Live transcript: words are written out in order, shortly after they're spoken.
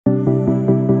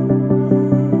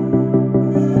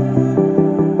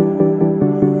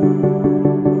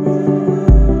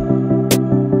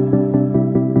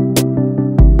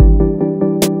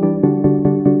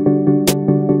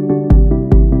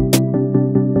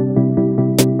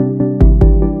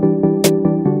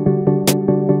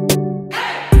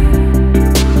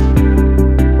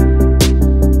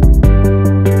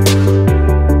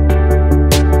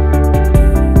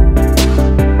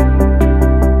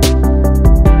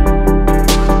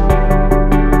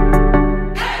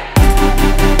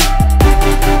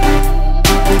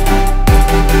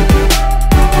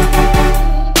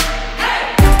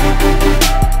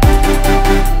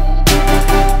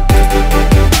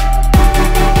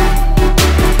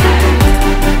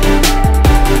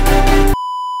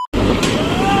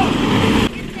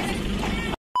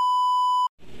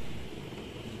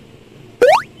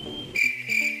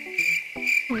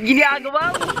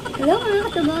ginagawa mo? Hello mga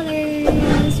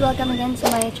katuballers! Welcome again to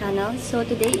my channel. So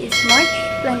today is March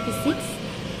 26,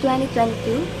 2022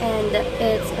 and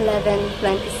it's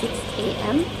 11:26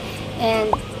 AM.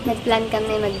 And nagplan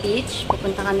kami mag-beach.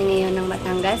 Pupunta kami ngayon ng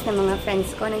Batangas ng mga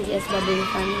friends ko ng GSW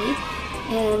family.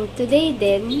 And today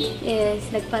din is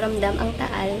nagparamdam ang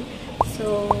taal.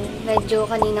 So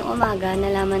medyo kaninang umaga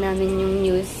nalaman namin yung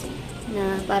news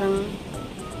na parang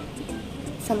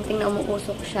something na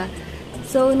umuusok siya.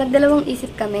 So, nagdalawang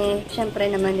isip kami. Siyempre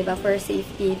naman, di ba, for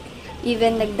safety.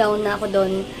 Even nag-down na ako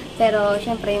doon. Pero,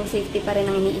 siyempre, yung safety pa rin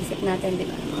ang iniisip natin, di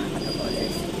ba, mga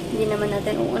katuballers. Hindi naman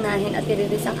natin uunahin at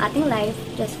i-release ang ating life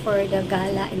just for the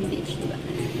gala and beach, di ba.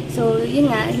 So, yun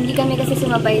nga, hindi kami kasi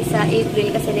sumabay sa April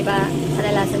kasi, di ba,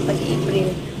 kadalasan pag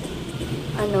April,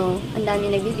 ang dami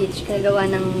nagbi-beach kagawa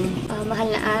ng mahal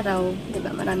na araw, 'di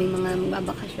ba? Maraming mga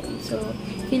magbabakasyon. So,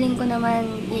 feeling ko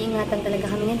naman iingatan talaga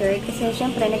kami ni Lord kasi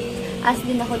syempre nag-ask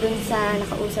din ako dun sa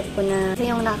nakausap ko na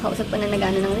kasi yung nakakausap ko na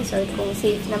nag-ano ng resort kung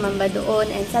safe naman ba doon,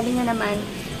 and sabi niya naman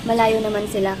malayo naman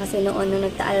sila kasi noon nung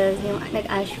nagtaal yung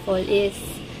nag-ashfall is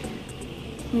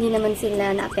hindi naman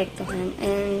sila naapektuhan,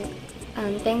 and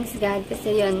thanks God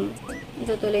kasi yun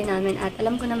itutuloy namin at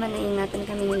alam ko naman na ingatan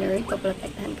kami ni Lord,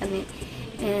 paprotektahan kami.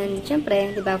 And,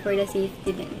 syempre, diba, for the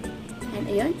safety din. And,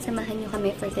 ayun, samahan nyo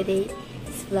kami for today's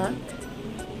vlog.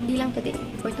 Hindi lang today,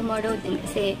 for tomorrow din.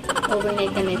 Kasi,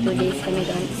 overnight kami, 2 days kami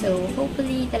doon. So,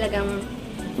 hopefully, talagang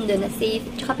doon na safe.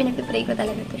 Tsaka, pinagpipray ko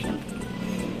talaga ito, syempre.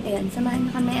 Ayun, samahan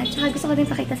nyo kami. At tsaka, gusto ko din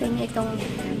pakita sa inyo itong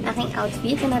aking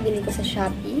outfit na nabili ko sa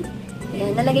Shopee.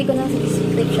 Ayan, nalagay ko lang sa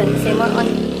description. Kasi, more on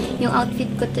yung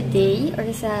outfit ko today, or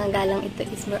sa galang ito,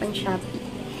 is more on Shopee.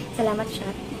 Salamat,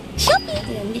 Shopee.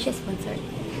 Ayan, hindi siya sponsored.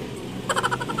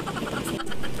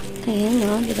 Ayan,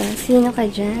 no, diba? Sino ka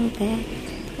dyan, te?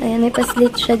 Ayan, may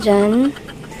paslit siya dyan.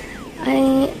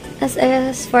 Ay,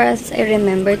 as far as I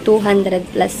remember, 200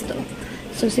 plus to.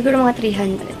 So, siguro mga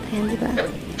 300. Ayan, diba?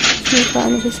 May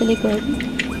paano siya sa likod.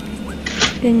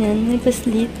 Ganyan, may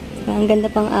paslit. Diba? Ang ganda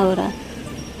pang aura.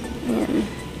 Ayan,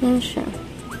 yan siya.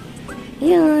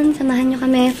 Ayan, samahan nyo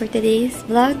kami for today's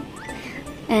vlog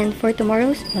and for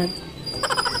tomorrow's vlog.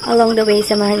 Along the way,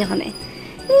 samahan niyo kami.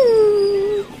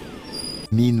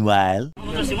 Meanwhile,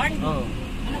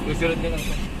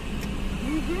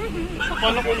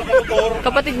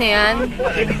 kapatid na yan?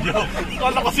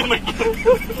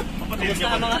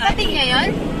 Kapatid niya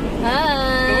yun?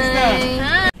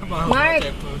 Hi! Mark!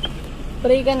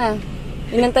 Pray ka na.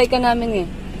 Inantay ka namin eh.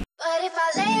 But if I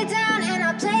lay down and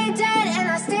I play dead and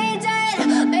I stay dead,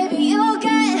 maybe you'll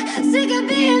get sick of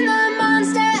being the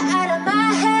monster out of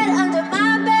my head, under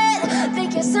my bed.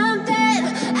 Think you're something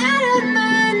out of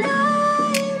my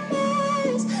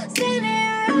nightmares,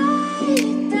 standing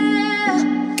right there.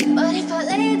 But if I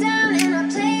lay down and I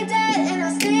play dead and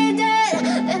I stay dead,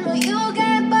 then will you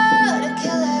get bored of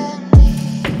killing me?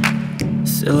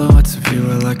 Silhouettes of you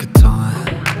are like a taunt.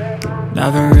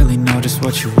 Never really know just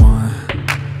what you want.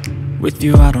 With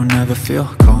you I don't ever feel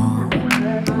calm.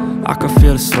 I can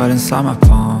feel the sweat inside my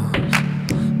palms.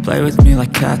 Play with me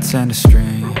like cats and a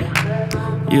string.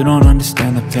 You don't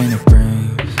understand the pain it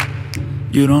brings.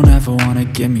 You don't ever wanna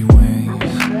give me wings.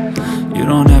 You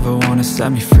don't ever wanna set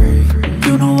me free.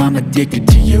 You know I'm addicted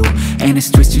to you, and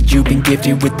it's twisted, you've been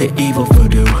gifted with the evil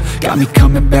voodoo. Got me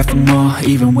coming back for more,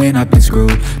 even when I've been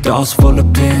screwed. Dolls full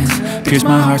of pins, pierce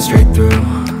my heart straight through.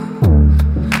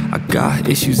 I got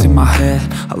issues in my head,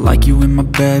 I like you in my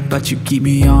bed, but you keep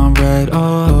me on red.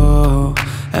 Oh,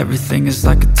 everything is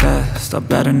like a test, I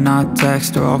better not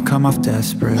text or I'll come off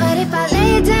desperate. But if I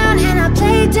lay down and I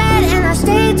play dead and I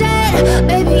stay dead,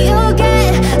 baby you'll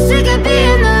get sick of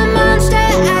being the monster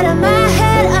out of my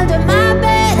head, under my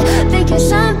bed. Think you're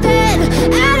something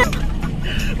out of...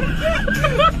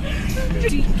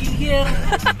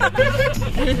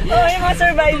 Oh, yung mga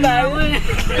survival.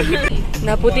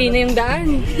 Naputi na yung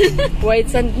daan. White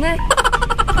sand na.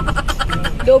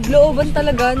 Loob-looban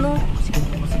talaga, no?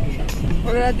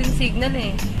 Wala din signal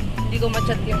eh. Hindi ko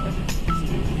ma-chat yung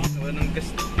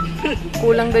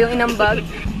kulang daw yung inambag.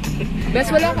 Bes,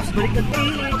 wala ka.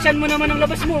 Chan mo naman ang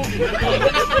labas mo.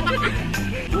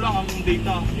 Wala kang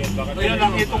data. Kaya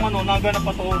lang itong naganap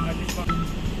pa to.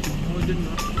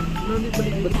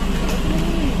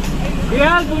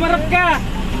 Kuyal, bumarap ka!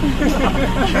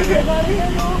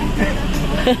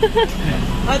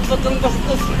 At patong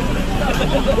bastos.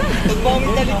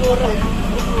 Pagpamit na likuran.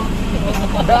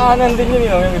 daanan din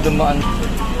yun yung dumaan.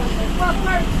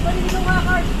 Card! Paligid ng mga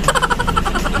card!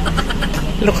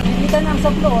 Kita na ang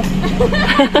saplot.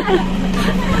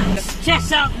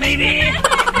 Chest out, baby!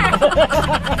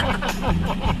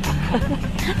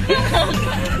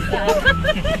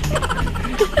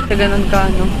 Sa ganun ka,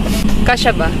 ano?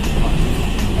 Kasya ba?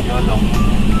 Alam.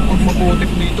 Pag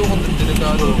maputik dito, kung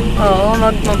delikado. Oo,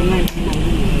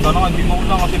 Sana nga, di mo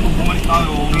lang kasi pag bumalik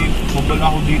tayo, magbala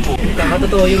ako dito.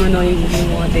 Kakatotoo yung ano, yung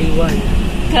mga day 1.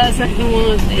 Kasa yung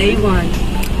mga Day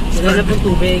 1. Wala na pong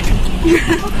tubig.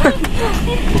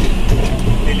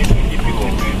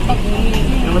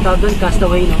 Ano matawag doon?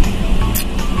 Castaway, no?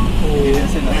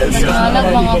 Alam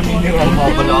mga po.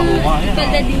 Mabala ako nga yan.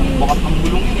 Bakat ng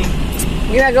bulong yun eh.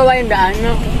 ginagawa yung daan,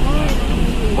 no?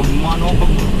 Pag ano, pag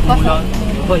bulan.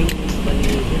 Hoy.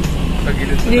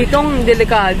 Ditong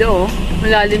delikado, oh.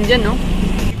 Malalim dyan, no?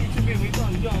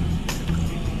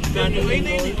 Ayun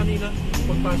na yun kanina.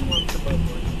 Pagpasok mo sa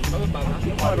bubble.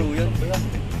 Yung paro yan.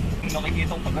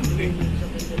 Nakikita ko pagkanto eh.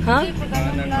 Ha? Ay,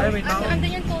 may tao.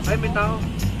 Ay, may tao.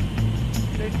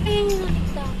 Ayun yung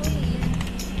nakita ko eh.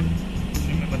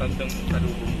 May matandang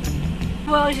talubong.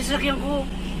 Wow, sasakyan ko.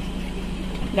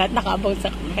 Lahat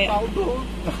nakabagsak. Kaya...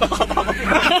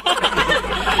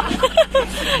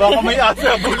 Baka may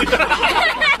asa.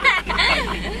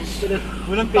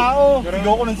 Walang tao.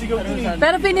 Sigaw ko ng sigaw ko eh.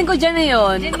 Pero piling ko dyan na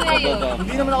yun.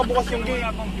 Hindi naman nakabukas yung gate.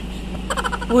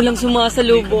 Walang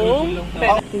sumasalubong.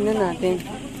 Tingnan natin.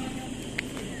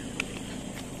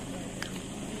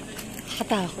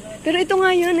 Nakatakot. Pero ito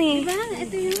nga yun eh. Diba?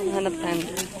 Ito yun. Hanap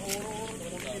tayo.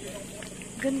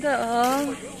 Ganda ah.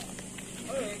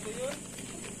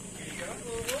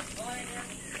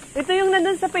 Ito yung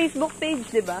nandun sa Facebook page,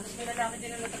 di ba?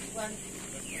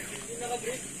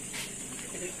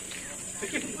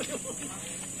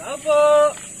 Tao po!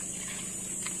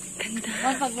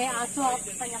 Pag may aso,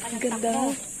 kanya-kanya Ganda.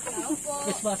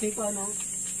 Trespassing pa, no?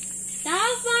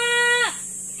 Tao po!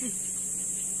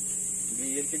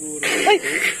 Ay!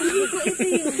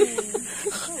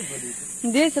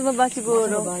 Hindi, sa baba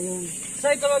siguro.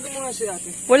 Sa'yo, tawagin mo nga si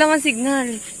ate. Wala nga signal.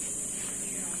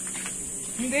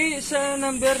 Hindi, sa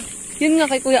number. Yun nga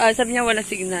kay Kuya Al, sabi niya wala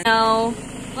signal. Now,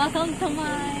 Welcome to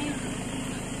my...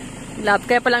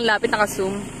 kaya palang lapit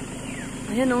naka-zoom.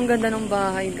 Ayan, ang ganda ng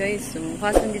bahay, guys. So,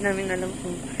 kaso hindi namin alam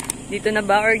kung dito na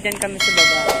ba or dyan kami sa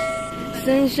baba.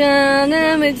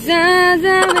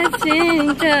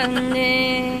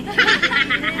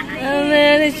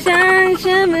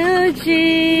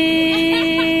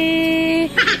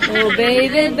 Oh,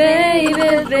 baby,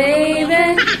 baby,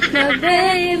 baby, my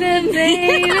baby,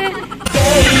 baby.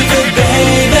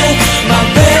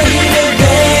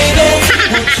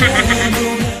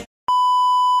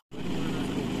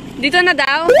 Dito na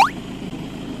daw?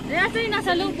 Ito yung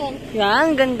nasa lubong.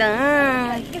 Yan, ganda.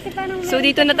 Kasi parang... So,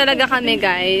 dito na talaga kami,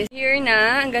 guys. Here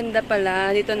na, ang ganda pala.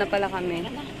 Dito na pala kami.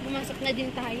 Pumasok na din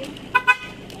tayo.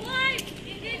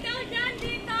 Hindi daw dyan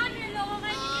dito. Niloko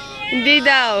kayo. Hindi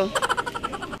daw.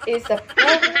 Isa po.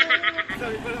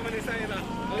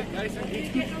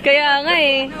 Kaya nga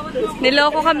eh.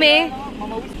 Niloko kami.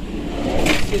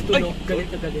 Ay, galit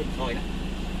na galit. Okay na.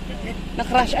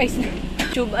 Na-crush ice na.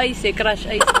 Tube ice eh, crush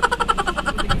ice.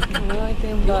 Oh, ito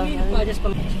yung bahay.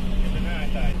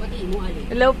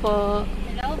 Hello po.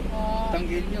 Hello po.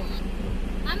 Tanggil nyo.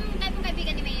 Kayo pong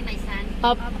kaibigan ni May Maysan?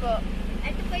 Opo.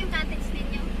 Ito po yung cottage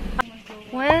ninyo.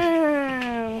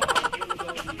 Wow.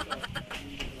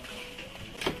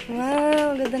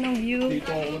 Wow, ganda ng view.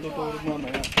 Dito ako matutulog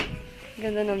mamaya.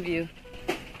 Ganda ng view.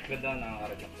 Ganda na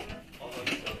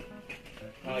nakaka-relax.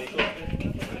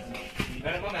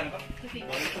 Meron pa?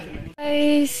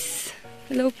 Guys,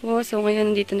 hello po. So,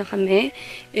 ngayon nandito na kami.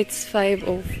 It's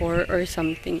 5:04 or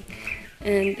something.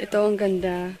 And ito ang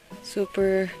ganda.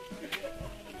 Super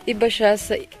iba siya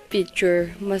sa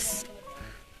picture. Mas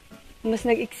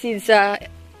nag-exceed sa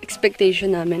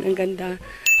expectation namin. Ang ganda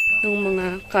ng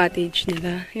mga cottage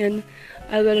nila. Yan.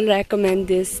 I will recommend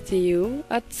this to you.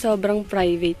 At sobrang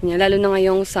private niya. Lalo na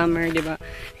ngayong summer, di ba?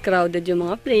 Crowded yung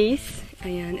mga place.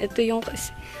 Ayan. Ito yung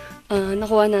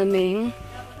nakuha naming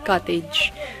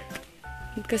cottage.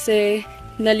 Kasi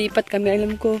nalipat kami.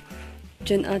 Alam ko,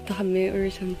 dyan ata kami or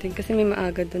something. Kasi may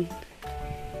maaga dun.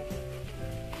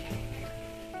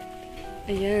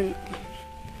 Ayan.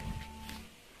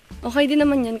 Okay din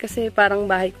naman yan kasi parang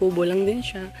bahay kubo lang din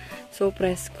siya. So,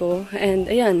 presko. And,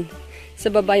 ayan.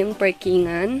 Sa baba yung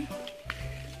parkingan.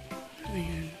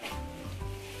 Ayan.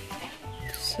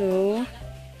 So,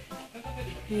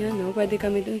 ayan o. Pwede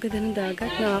kami dun. Ganda ng dagat.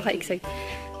 Nakaka-excite.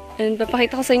 And,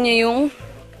 papakita ko sa inyo yung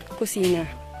kusina.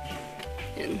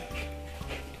 Ayan.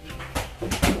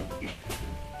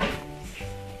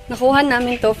 Nakuha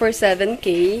namin to for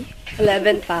 7K.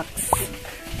 11 packs.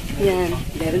 Ayan.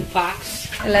 11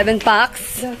 packs. 11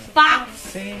 packs.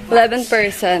 Packs! 11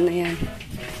 person. Ayan.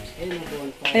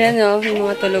 Ayan o, yung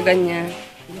mga tulugan niya.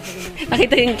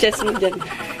 Nakita yung chest mo dyan.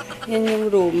 Yan yung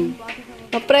room.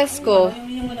 Mapresko.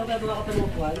 Yung nagagawa ka pa ng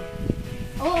upuan?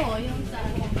 Oo, yung sa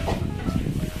ano.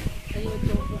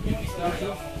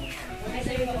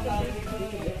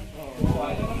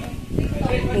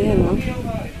 Ayan, oh.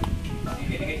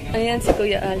 Ayan si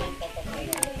Kuya Al.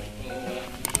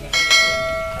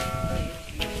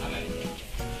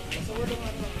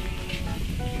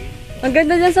 Ang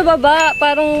ganda dyan sa baba.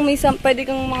 Parang may pwede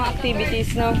kang mga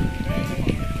activities, no?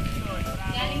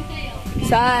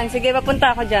 Saan? Sige,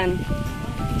 papunta ako dyan.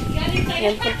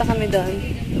 Ayan, punta kami doon.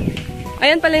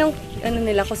 Ayan pala yung ano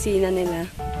nila, kusina nila.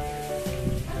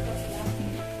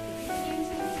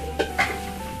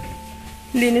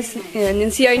 Linis. Ayan, yung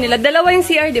CR nila. Dalawa yung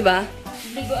CR, di ba?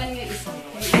 Liguan yung isa.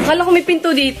 Akala ko may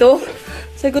pinto dito.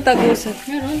 Sabi ko tagusan.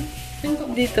 Meron.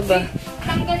 Dito ba?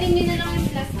 Tanggalin nyo na lang yung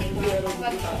plastic.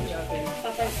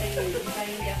 Papansin nyo. Para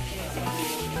hindi ako.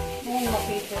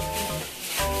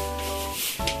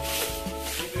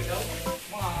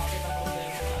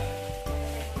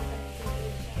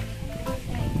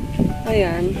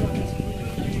 Ayan.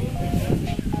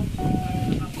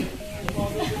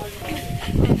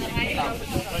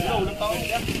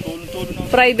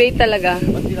 Private talaga.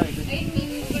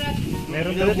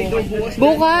 Meron daw bukas.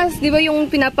 Bukas, di ba yung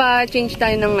pinapa-change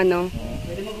tayo ng ano?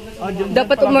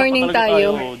 Dapat morning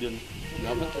tayo.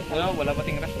 Wala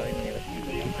pating rush tayo.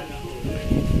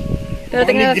 Pero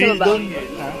tingnan natin sa baba.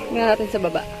 Tingnan natin sa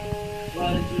baba.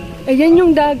 Ayan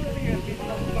yung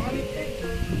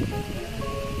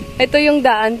Ito yung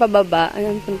daan pababa.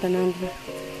 Ayan, punta natin.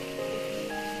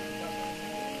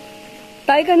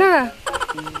 Tayo ka na.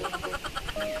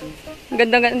 Ang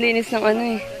ganda-ganda linis ng ano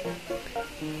eh.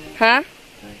 Ha?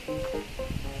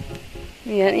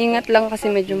 Ayan, ingat lang kasi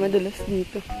medyo madulas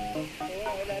dito.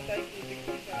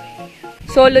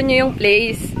 Solo nyo yung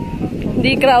place.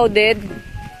 Hindi crowded.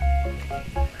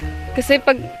 Kasi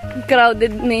pag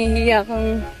crowded, may hiya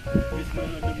kang...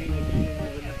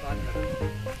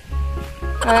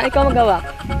 ikaw magawa.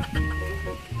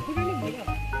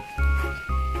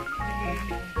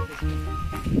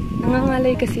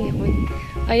 Nangangalay kasi ako.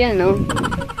 Ayan, no?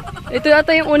 Ito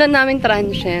ata yung una namin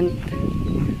transient.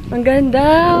 Ang ganda!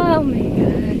 Oh my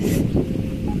gosh.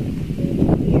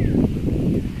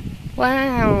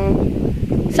 Wow!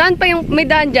 Saan pa yung... May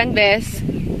daan dyan, Bes?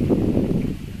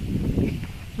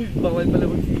 Bawal pala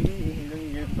mag-swimming.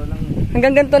 Hanggang ganito lang.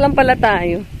 Hanggang ganito lang pala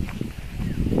tayo.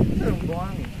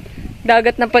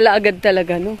 Dagat na pala agad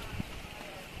talaga, no?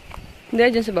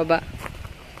 Hindi, dyan sa baba.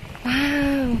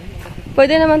 Wow!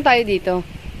 Pwede naman tayo dito.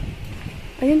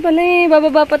 Ayun pala eh,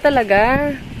 bababa pa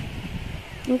talaga.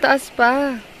 Ang taas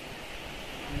pa.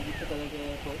 Hindi pa talaga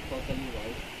totally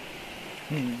white.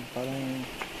 Parang...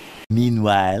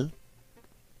 Meanwhile...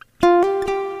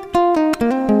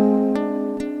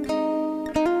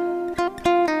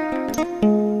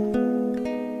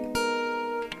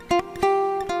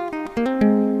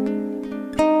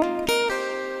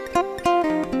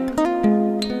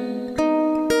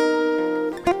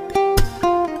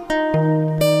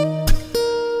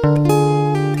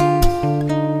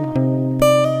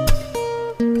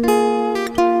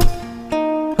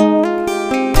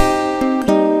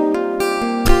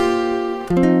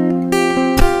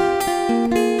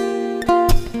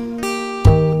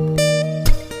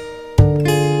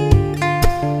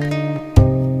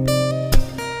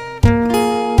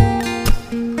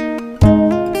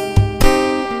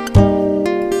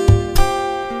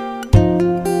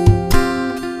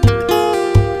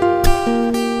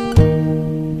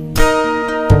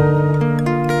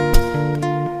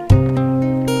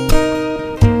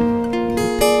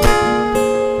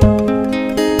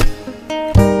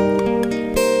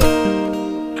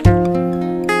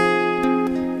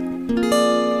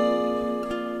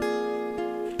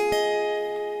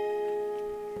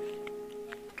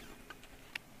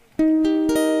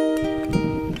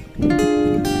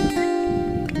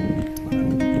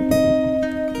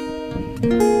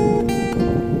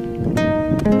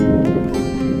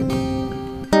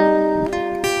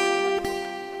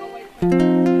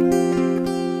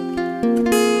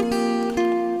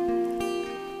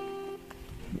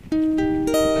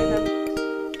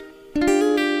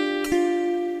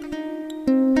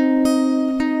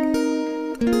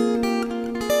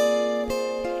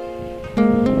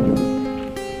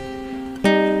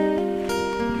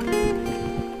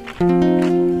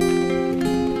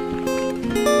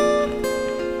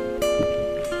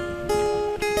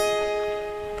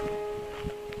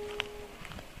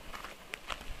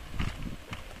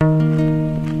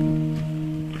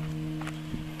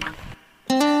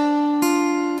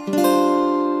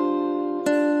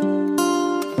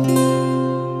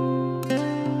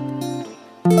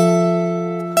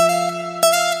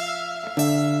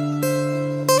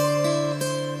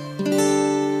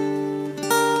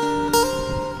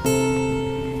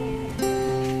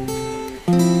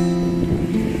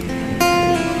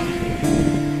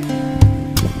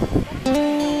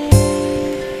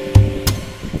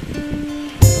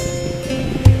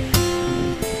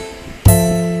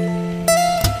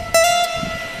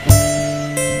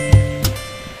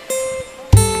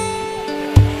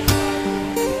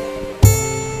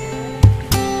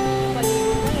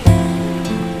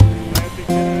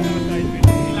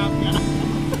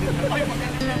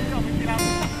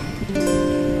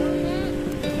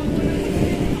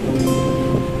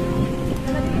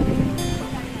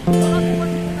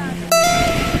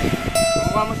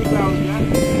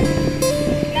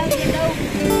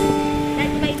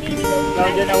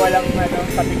 walang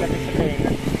pati-pati sa tenga.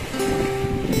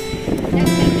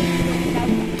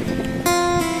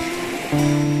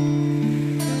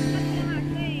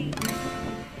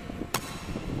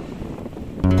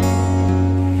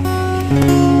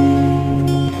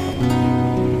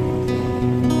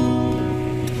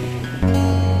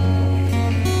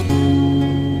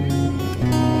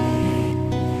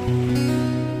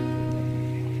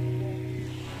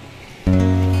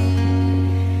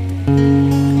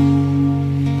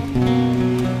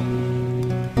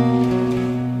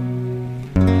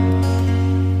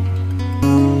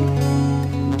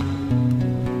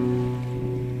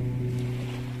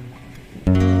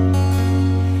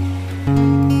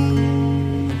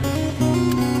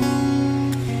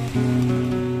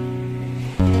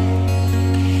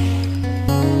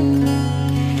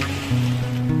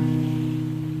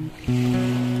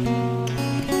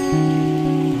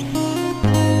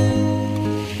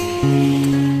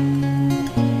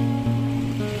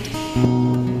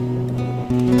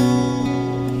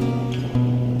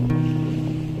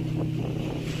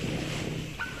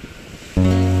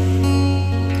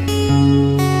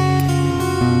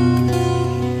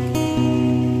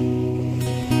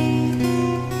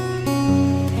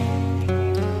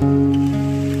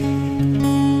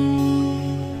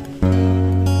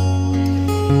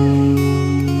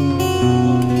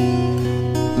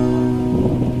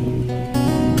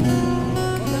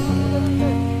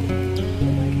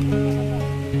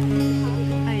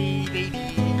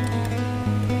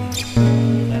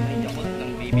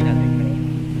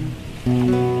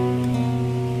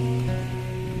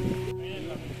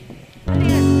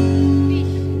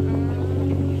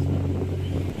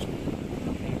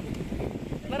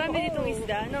 Marami ditong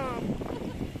isda, no?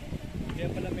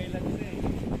 Kaya pala may lags eh.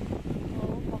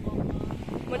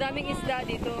 Madaming isda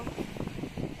dito.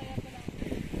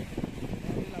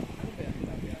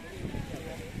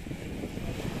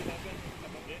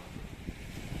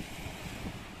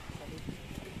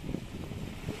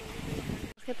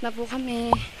 Bakit na po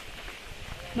kami?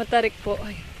 Matarik po.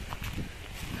 Ay.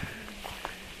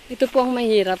 Ito po ang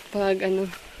mahirap pag ano.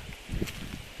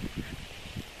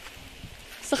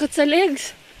 Sakit sa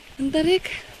legs. Ang tarik.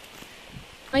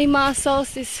 My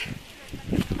muscles is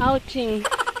ouching.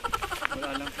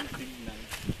 Wala lang pang signal.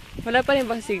 Wala pa rin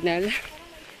bang signal?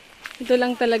 Ito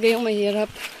lang talaga yung mahirap.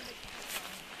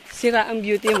 Sira ang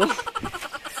beauty mo.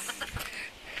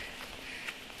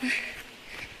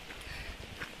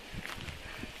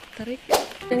 Tarik.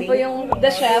 Yan po yung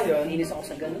the chef. Inis ako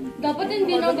sa ganun. Dapat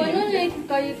hindi na gano'n eh.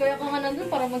 Kaya ka nga nandun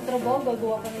para magtrabaho,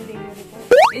 gagawa ka ng daily report.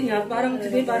 Yun nga, parang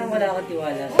wala kang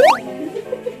tiwala.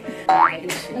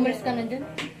 Umalis ka na dyan.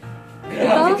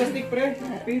 Plastic pre.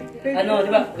 Ano,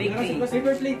 di ba? Weekly.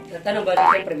 Paper plate. Tanong ba,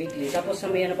 siyempre weekly. Tapos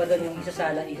may ano pa doon yung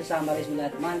isasummarize mo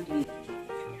lahat monthly.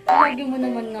 Lagi mo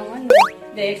naman ng ano.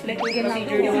 Hindi, explain ko yung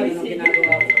procedure yung ano,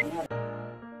 ginagawa ko.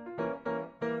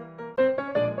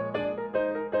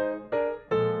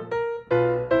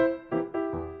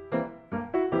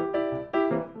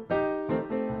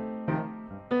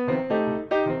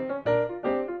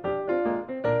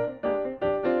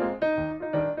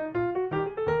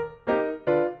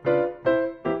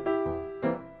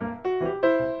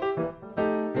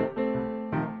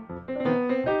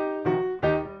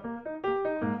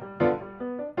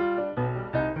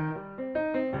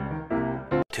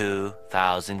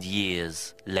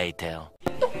 Years later.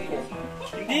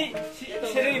 Hindi,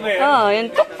 siya ba yun? Ah, yan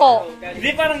toko.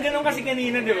 Hindi parang ganun kasi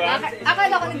kanina, di ba?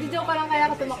 Akala ko nagjo-joke ka lang kaya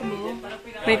ako tumakbo.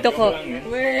 May toko.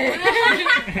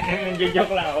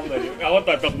 Nag-joke lang ako ba? Ako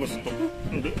tatakbo sa toko.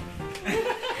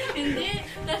 Hindi.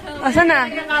 Asa na?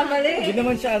 Hindi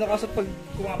naman siya ano kasi pag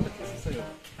kumapit kasi sa'yo.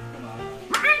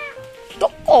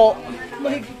 Toko.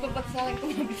 Mahigpit pa pati sa akin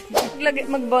kung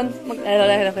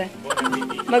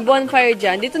mag-bonfire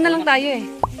dyan. Dito na lang tayo eh.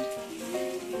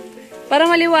 Para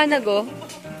maliwanag oh.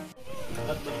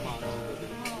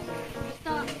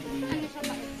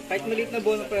 Kahit maliit na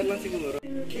bonfire lang siguro.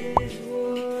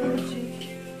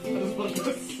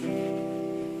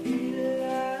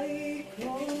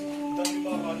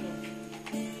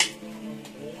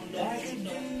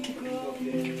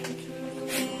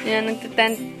 Yan,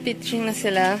 nagta-tent pitching na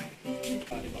sila.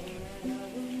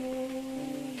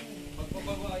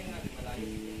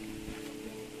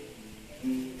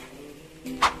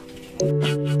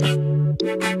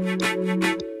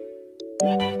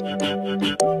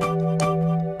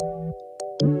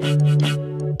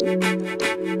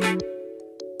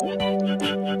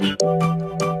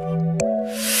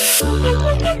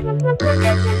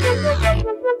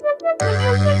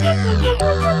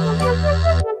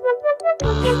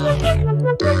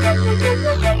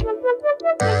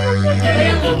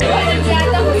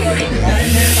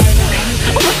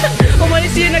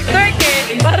 Umalis yung nag-twerk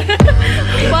eh.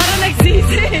 Para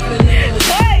nagsisi.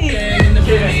 Hoy!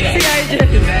 Si Arjun.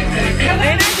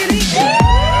 Ayun na, Jerry.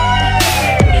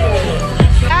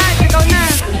 Ah, ikaw na.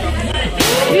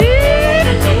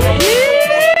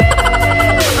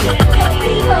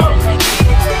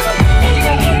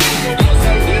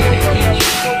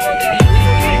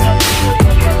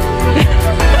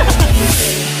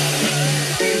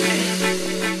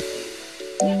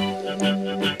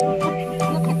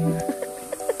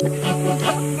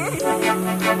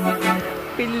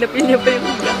 Pilya pa yung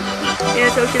vlog.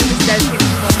 Kaya social distancing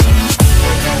po.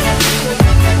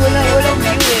 Walang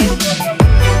view eh.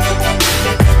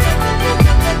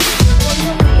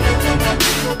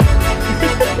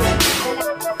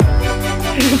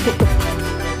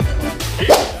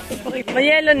 May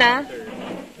yelo na?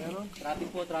 Traffic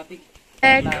po, traffic.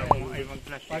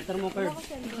 Partner mo, Kerb.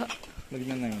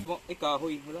 Nagnan na yun.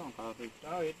 Kahoy. Wala kang kahoy.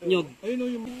 Nyog. Ayun o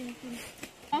yung...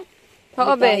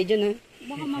 Oo, be.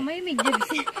 Baka mamaya may jibs.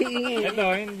 Ito,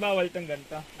 yung bawal tang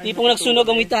ganta. Tipong nagsunog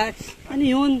ang mitas. Ano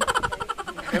yun?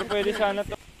 Pero pwede sana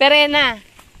to. Perena.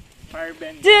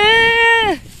 Firebend.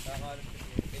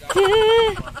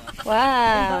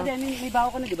 Wow. May baho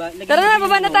ka na, diba? Tara na,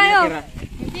 baba na tayo.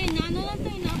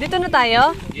 Dito na tayo?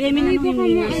 May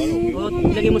ningas. O,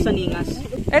 lagay mo sa ningas.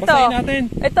 Ito. Basahin natin.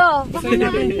 Ito. Basahin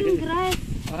natin.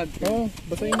 Oo,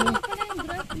 basahin mo.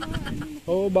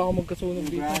 Oo, baka magkasunog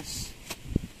dito.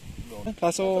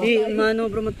 Kaso... Mano,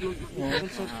 bro,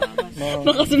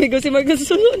 Baka sumigaw si Mark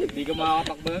sa sunod. Hindi ka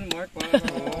makakatakbo nun, Mark.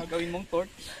 Para gawin mong torch.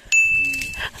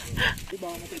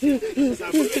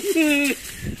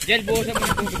 Diyan, buwasan mo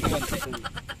yung tubig na konti.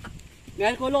 may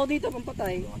alcohol ako dito,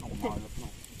 pampatay.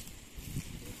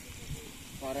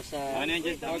 Para sa... Ano yan,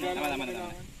 Jess? Tama.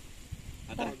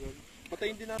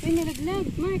 Patayin din natin. Uy, nalaglag.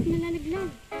 Mark,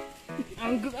 nalalaglag.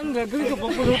 Ang gagawin ko,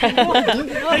 pangpulutin mo.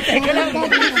 Teka lang to.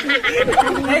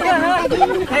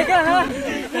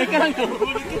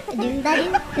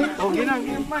 Okay na,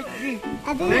 Mark.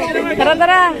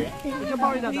 Tara.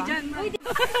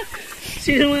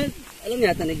 Sino man? Alam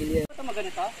niya ata nagiliya. Ito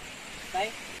maganito? Tay?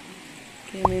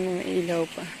 Kaya may mga ilaw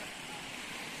pa.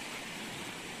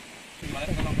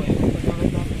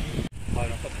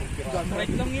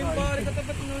 Right lang yun, pare.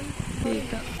 Katapat nun.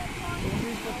 Dito.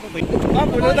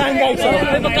 Pulutan, guys.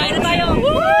 May pagkain na tayo!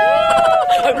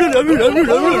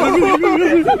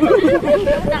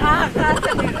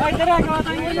 Ay, tara, gawa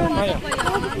tayo yun.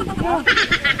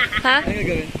 Ha?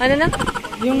 Ano na?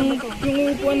 Yung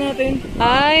upuan natin.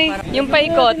 Ay, yung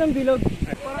paikot. Ang bilog.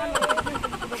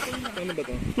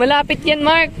 Malapit yan,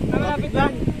 Mark. Malapit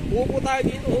lang. Uupo tayo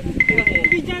dito.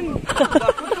 Hindi dyan.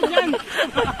 Punta dyan.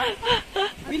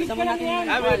 Bilog ka lang yan.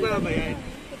 Bilog ka ba yan?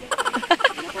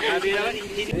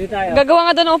 Gagawa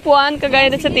nga doon ng upuan, kagaya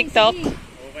doon sa TikTok.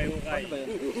 Okay.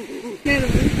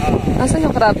 Asan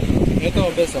yung crab?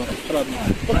 Ito, beso. Crab.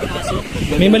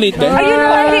 May maliit din? Ayun,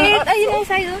 maliit. Ayun ang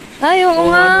sa'yo. Ay, oo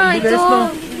nga. Ito.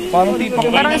 Parang tipang.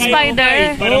 Parang spider.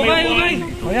 Okay.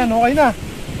 Ayan, okay na.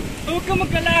 Huwag ka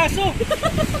magkalaso.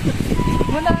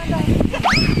 Wala na.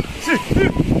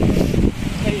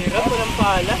 Hirap, walang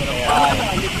pala.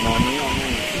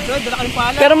 Dala ka ng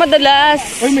pala. Pero madalas.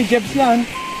 Uy, may jebs yan.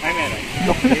 Ay, meron.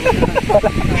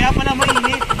 Kaya pala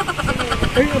mainit.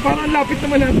 Ay, parang lapit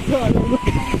naman natin sa ano.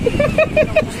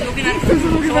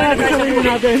 Susunugin natin sa sarili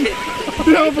natin.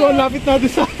 Alam mo po, lapit natin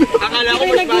sa ano. Akala ko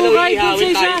mas pala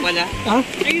ihawin tayo pala. Ha?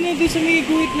 Ayun na doon sa may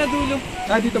guhit na dulo.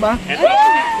 Ah, dito ba?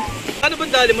 Ano ba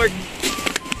dali, Mark?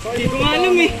 Hindi ko nga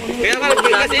alam eh. Kaya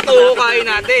kasi ito kain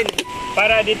natin.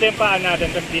 Para dito yung paan natin,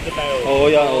 tapos dito tayo. Oo,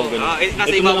 yan. Oo, ganun.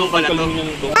 Kasi ibabang pala to.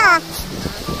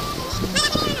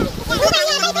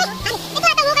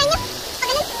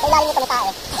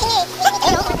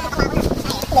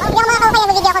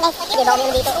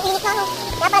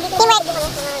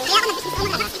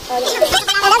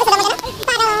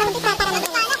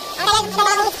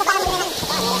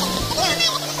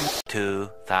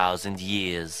 Two 2,000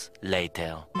 years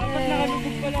later.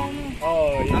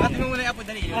 Oo, yun. Angat mo muna yung apo,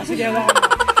 dali. Sige, wala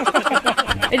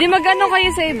E di mag-ano kayo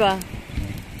sa iba?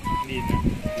 Hindi na.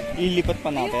 Ilipat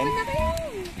pa natin.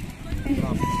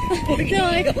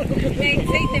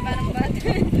 Excited, parang bata.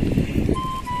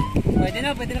 Pwede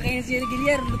na kayo si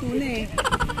Gilier, luto na eh.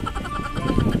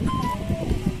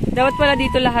 Dapat pala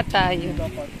dito lahat tayo.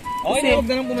 Okay, huwag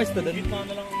na lang pumesto doon. Gitna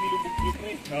na lang ang nilubog dito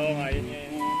eh. Oo nga, yun yun.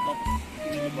 Tapos,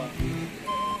 ba?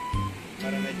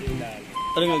 Para medyo ilalim.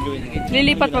 Ano nga gawin mo?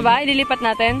 Lilipat pa ba? Ililipat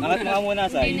natin? Angat mo ka muna,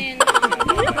 Sai.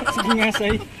 Sige nga,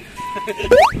 Sai.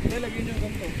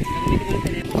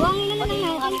 Buwangin na lang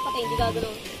yung patay, hindi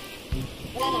gagalaw.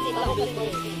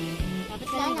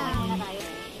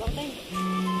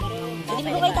 Hindi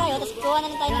magkukay tayo, tapos kuha na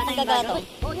lang tayo ng panggagatong.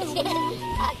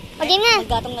 O game na.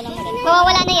 Panggatong na lang mo.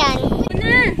 Mawawala na yan.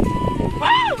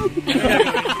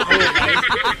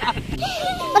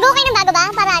 Mag-ukay ng bago ba?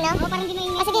 Para ano? Parang hindi na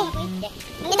yung... sige.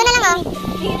 Dito na lang oh.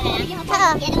 Oo.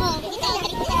 Dito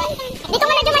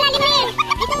mo medyo malalim na yun.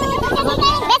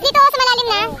 Best dito sa malalim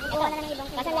na.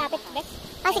 Basta lapit.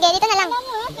 Ah sige, dito na lang.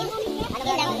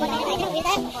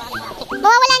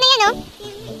 Mawawala na yan oh.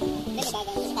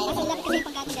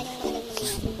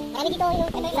 Marami dito yung...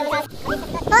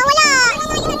 mawawala!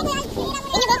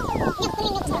 Inyo ba?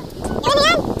 Yan na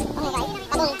yan!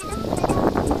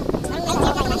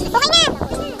 Okay na!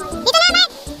 Dito na, Mark!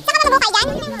 Saan ka ba mabukay dyan?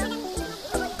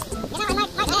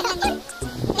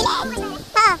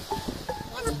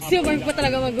 Si Mark pa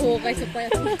talaga mag-hukay sa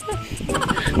payat.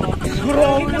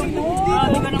 Grabe ka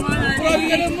naman.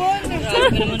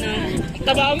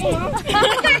 Taba mo ha?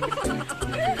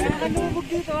 Nakakalubog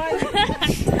dito ay.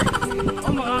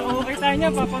 Makakahukay tayo niya.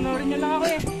 Papanoorin niyo lang ako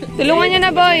eh. Tulungan niyo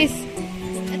na, boys.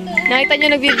 Nakita niyo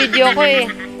nagbibideo ko eh.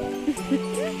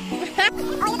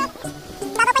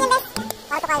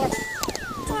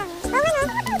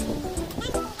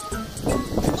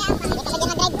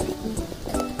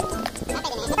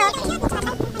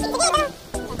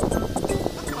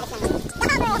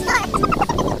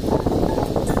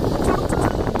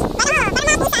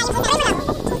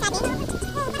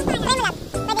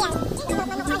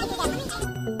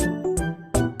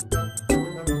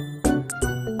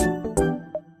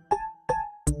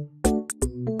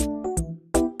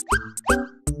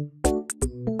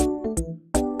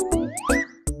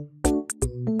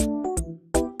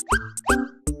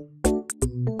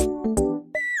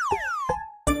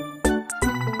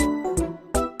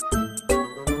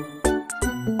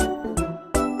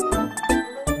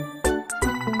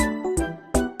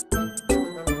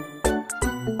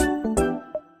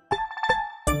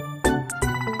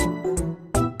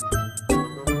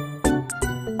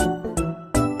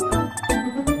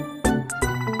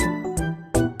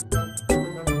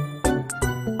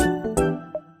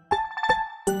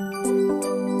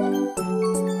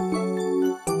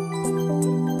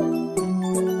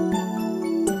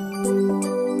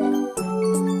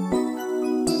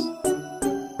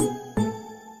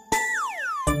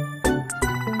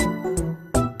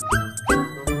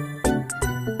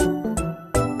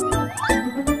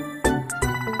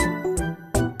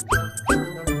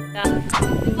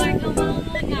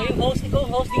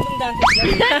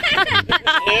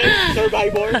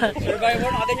 Survivor. Survivor,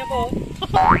 nakaganyan po.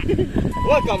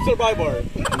 Welcome, Survivor.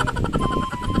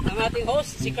 Ang ating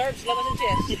host, si Carbs, labas ang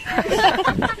chest.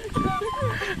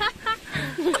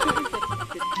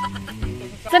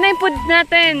 Saan na yung food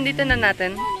natin? Dito na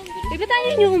natin. Iba tayo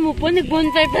yung umupo,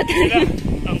 nag-bonfire pa tayo.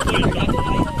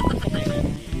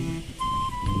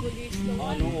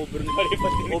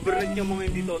 Overnight yung mga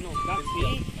hindi to, no?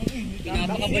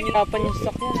 Pinapakaban niyo pa yung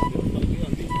sakyan.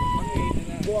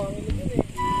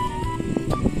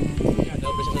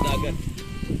 Dapat siya sa dagat.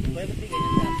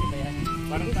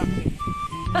 Parang taxi.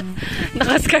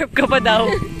 Nakascarf ka pa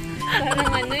daw.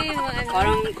 Parang ano yung mga ano.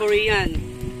 Parang Korean.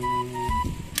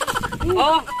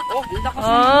 Oh! Lakas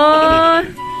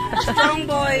strong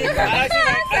boy! Kasi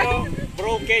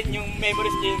broken yung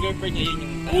memories niya yung girlfriend niya, yun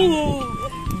yung...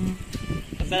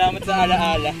 Salamat sa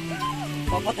alaala.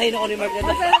 Papatay na ko ni Mark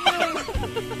na.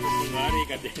 Mari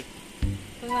ka din.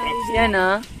 Yan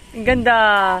ah. Ang ganda.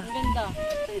 Ang ganda.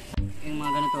 Yung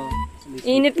mga ganito.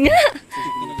 Init nga.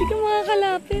 Hindi ka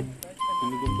makakalapit.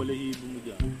 Tinigong balahibo mo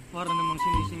dyan. Para namang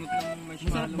sinisingot ng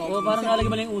marshmallow. Oo, parang nalagay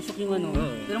ba lang yung usok yung ano.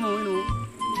 Pero mo, ano?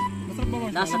 Masarap ba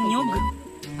marshmallow? Lasang nyug.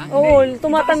 Oo,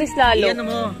 tumatamis lalo. Iyan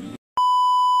mo.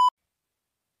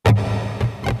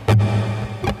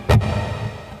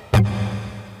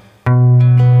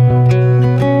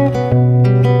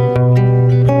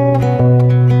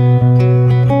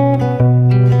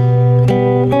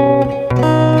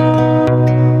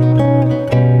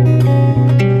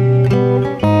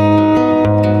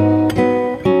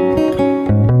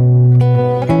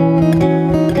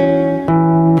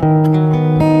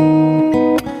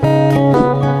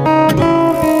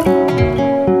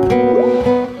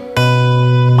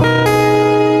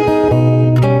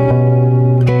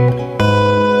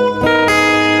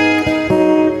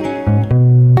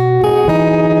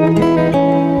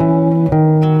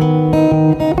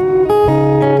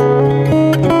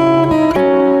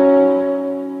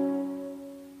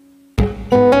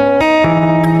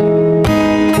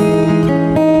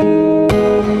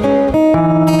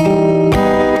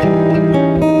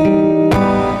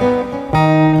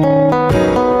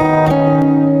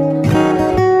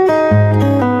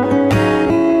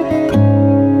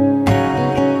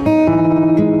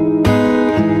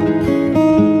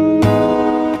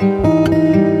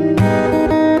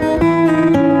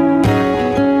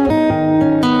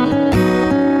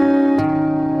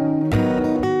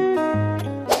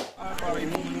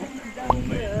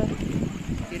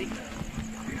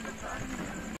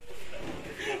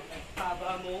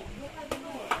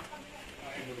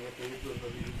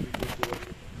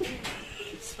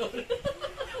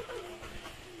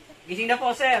 Gising na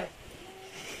po, sir.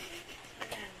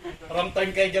 Wrong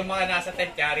turn kayo dyan mga nasa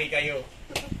tent, yari kayo.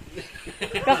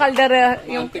 Kakaldara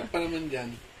yung... Antik pa naman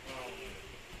dyan.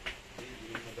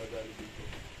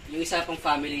 Yung isa pang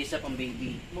family, isa pang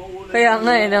baby. Kaya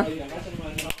nga eh, no?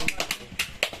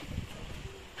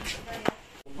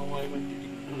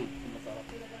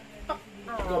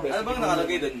 Ano bang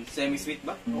nakalagay doon? Semi-sweet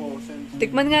ba? Oo, sense.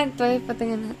 Tikman nga ito eh,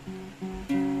 patingin na.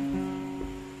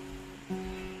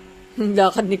 Ang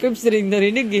lakad ni Curbs,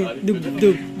 narinig eh. Dug.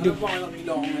 Ano pa ang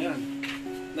kilo ko ngayon?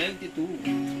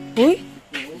 92. Uy?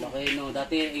 Laki, no.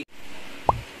 Dati,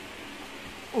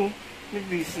 Oh, may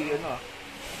busy ano ah.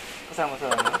 Kasama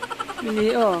sa ano.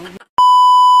 Hindi oh.